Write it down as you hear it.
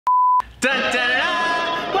Dun, dun, dun,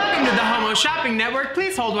 dun. Welcome to the Homo Shopping Network.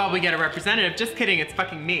 Please hold while we get a representative. Just kidding, it's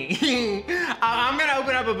fucking me. I'm gonna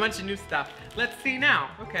open up a bunch of new stuff. Let's see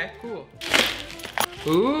now. Okay, cool.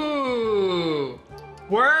 Ooh.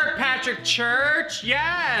 Work, Patrick Church.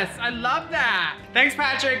 Yes, I love that. Thanks,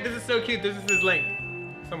 Patrick. This is so cute. This is his link.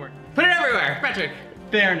 Somewhere. Put it everywhere, Patrick.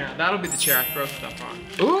 There now. That'll be the chair I throw stuff on.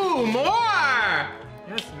 Ooh, more.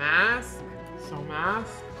 Yes, mask. So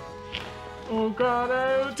mask. Oh God,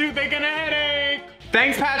 oh, toothache and a headache.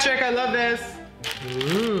 Thanks, Patrick. I love this.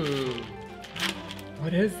 Ooh.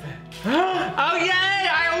 What is that? Oh yay!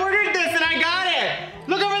 I ordered this and I got it.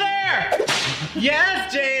 Look over there.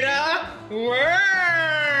 Yes, Jada.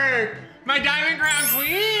 Work. My Diamond Crown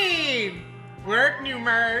Queen. Work, new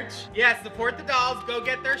merch. Yes, support the dolls. Go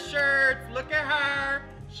get their shirts. Look at her.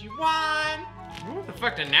 She won. What the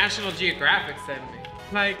fuck did National Geographic send me?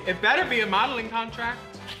 Like, it better be a modeling contract.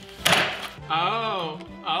 Oh,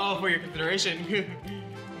 for your consideration.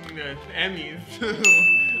 The Emmys.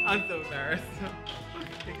 I'm so embarrassed.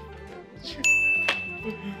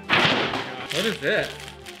 What is this?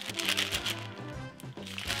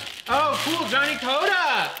 Oh, cool, Johnny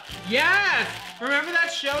Coda! Yes! Remember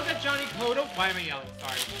that show that Johnny Coda? Why am I yelling?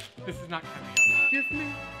 Sorry. This is not coming out. Excuse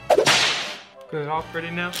me. Good, all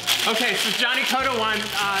pretty now. Okay, so Johnny Coda won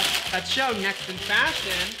that show, Next in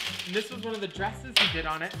Fashion. And this was one of the dresses he did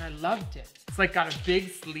on it, and I loved it. It's like got a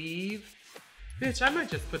big sleeve. Bitch, I might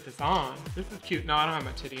just put this on. This is cute. No, I don't have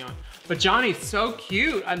my titty on. But Johnny's so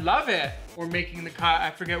cute. I love it. We're making the cut.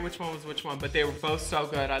 I forget which one was which one, but they were both so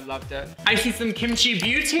good. I loved it. I see some kimchi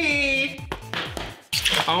beauty.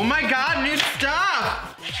 Oh my God, new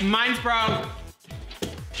stuff. Mine's broke.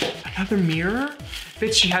 Another mirror?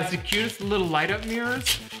 Bitch, she has the cutest little light up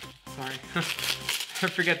mirrors. Sorry. I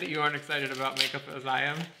forget that you aren't excited about makeup as I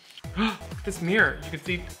am. Look at this mirror. You can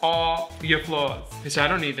see all your flaws. Bitch, I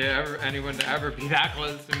don't need anyone to ever be that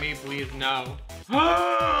close to me, please, no.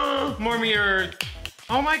 More mirrors.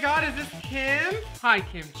 Oh my God, is this Kim? Hi,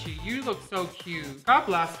 Kimchi, you look so cute. God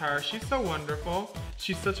bless her, she's so wonderful.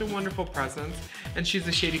 She's such a wonderful presence. And she's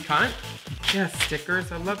a shady cunt. Yeah,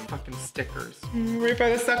 stickers, I love fucking stickers. Right by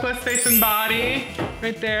the suckless face and body,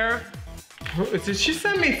 right there. Did she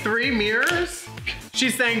send me 3 mirrors?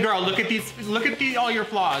 She's saying, girl, look at these, all your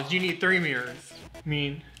flaws. You need 3 mirrors.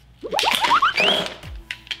 Mean.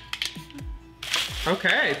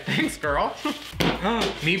 Okay, thanks, girl.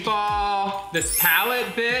 Meatball, this palette,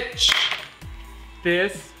 bitch.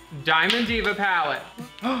 This Diamond Diva palette.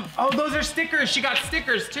 Oh, those are stickers. She got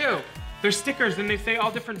stickers too. They're stickers and they say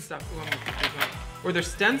all different stuff. Or they're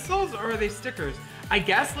stencils or are they stickers? I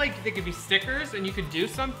guess like they could be stickers and you could do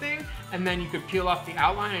something and then you could peel off the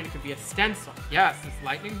outline and it could be a stencil. Yes, this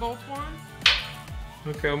lightning bolt one.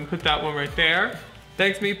 Okay, I'm gonna put that one right there.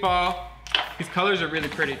 Thanks, Meatball. These colors are really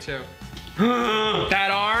pretty too.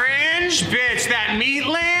 That orange, bitch, that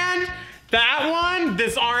Meatland. That one,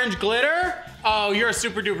 this orange glitter. Oh, you're a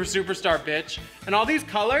super duper superstar, bitch. And all these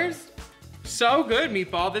colors, so good,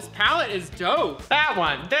 Meatball. This palette is dope. That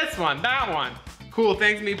one, this one, that one. Cool,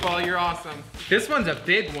 thanks, Meatball, you're awesome. This one's a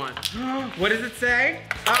big one. What does it say?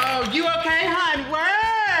 Oh, you okay, hun?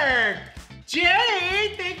 Work!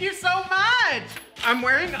 Jade, thank you so much. I'm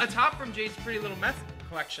wearing a top from Jade's Pretty Little Mess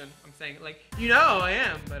collection. I'm saying it like, you know I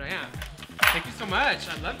am, but I am. Thank you so much,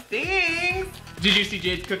 I love things. Did you see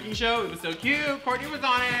Jade's cooking show? It was so cute, Courtney was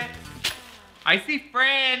on it. I see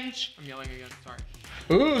Fringe. I'm yelling again, sorry.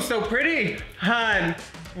 Ooh, so pretty, hun.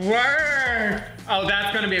 Work! Oh,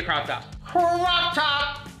 that's gonna be a crop top. Crop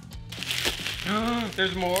top!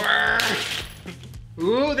 There's more.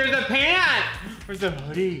 Ooh, there's a pant. Where's the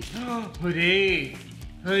hoodie? Hoodie.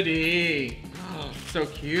 Hoodie. Oh, so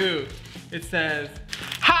cute. It says,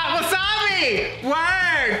 hot wasabi!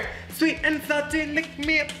 Work! Sweet and salty, lick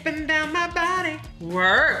me up and down my body.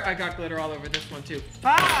 Work! I got glitter all over this one too.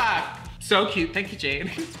 Fuck! So cute, thank you,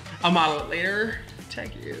 Jade. I'll model it later.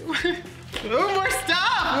 Tag you. Ooh, more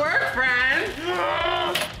stuff! Work, friend!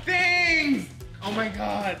 Things! Oh my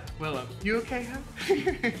God. Willam, you okay, huh?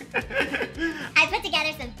 I put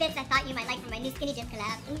together some fits I thought you might like from my new Skinny Dip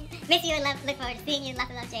collab. Miss you and look forward to seeing you. Love,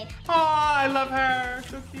 Jade. Oh, I love her.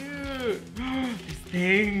 So cute. These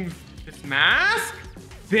things. This mask?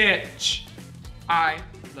 Bitch. I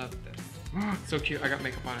love this. So cute. I got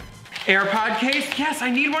makeup on it. AirPod case? Yes, I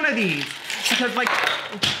need one of these. Because like,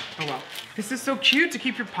 oh well. This is so cute to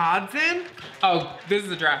keep your pods in. Oh, this is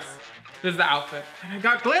the dress. This is the outfit. And I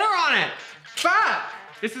got glitter on it. Fuck!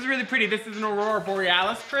 This is really pretty. This is an Aurora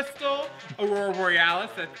Borealis crystal. Aurora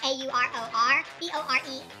Borealis.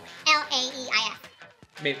 AURORBORELAEIS.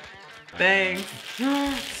 Maybe. Thanks.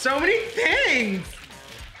 So many things.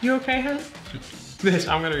 You okay, huh? Bitch,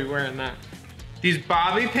 I'm gonna be wearing that. These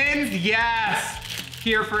bobby pins, yes!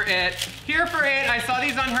 Here for it. Here for it. I saw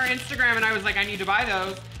these on her Instagram and I was like, I need to buy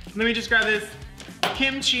those. Let me just grab this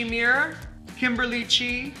kimchi mirror. Kimberly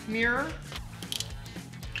Chi mirror.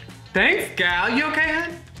 Thanks, gal. You okay,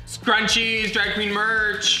 hun? Scrunchies, drag queen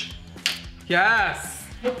merch. Yes.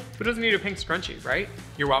 Who doesn't need a pink scrunchie, right?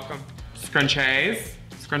 You're welcome. Scrunchies.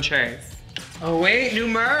 Scrunchies. Oh wait, new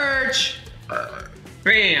merch.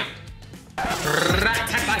 Bam.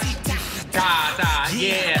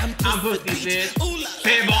 Yeah, I'm pussy, bitch.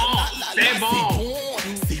 C'est bon, c'est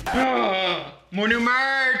bon. More new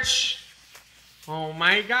merch. Oh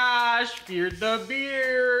my gosh, Beard the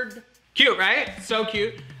Beard. Cute, right? So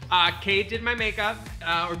cute. Kate did my makeup,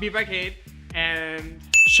 or Beat by Kate, and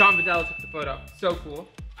Sean Vidal took the photo. So cool.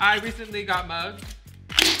 I recently got mugged.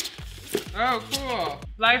 Oh, cool.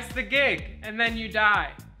 Life's the gig, and then you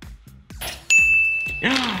die.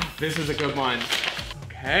 This is a good one.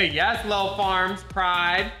 Okay, yes, Lil Farms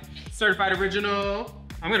Pride. Certified original.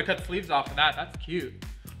 I'm gonna cut the sleeves off of that. That's cute.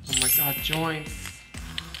 Oh my God, joints.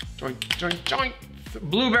 Joint, joint, joint.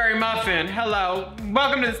 Blueberry Muffin, hello.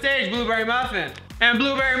 Welcome to the stage, Blueberry Muffin. And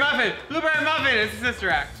Blueberry Muffin. Blueberry Muffin is the sister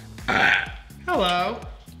act. Hello.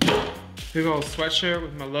 Big old sweatshirt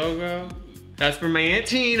with my logo. That's for my Aunt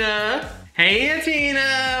Tina. Hey, Aunt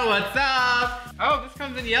Tina, what's up? Oh, this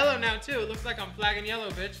comes in yellow now too. It looks like I'm flagging yellow,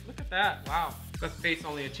 bitch. Look at that, wow. That's the face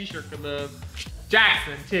only a t-shirt could live.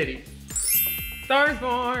 Jackson titties. Stars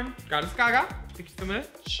Born. Got us, Gaga. Thank you so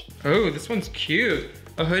much. Oh, this one's cute.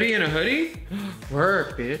 A hoodie and a hoodie?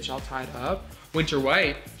 Work, bitch, all tied up. Winter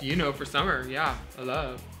white, you know, for summer, yeah, I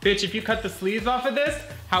love. Bitch, if you cut the sleeves off of this,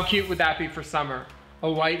 how cute would that be for summer?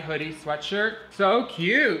 A white hoodie sweatshirt, so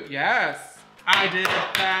cute, yes. I did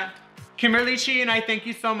that. Kimberly Chi and I thank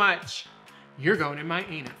you so much. You're going in my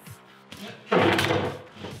anus.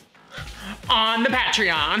 On the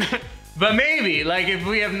Patreon. But maybe, like if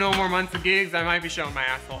we have no more months of gigs, I might be showing my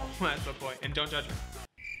asshole at some point. And don't judge me.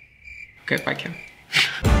 Okay, bye Kim.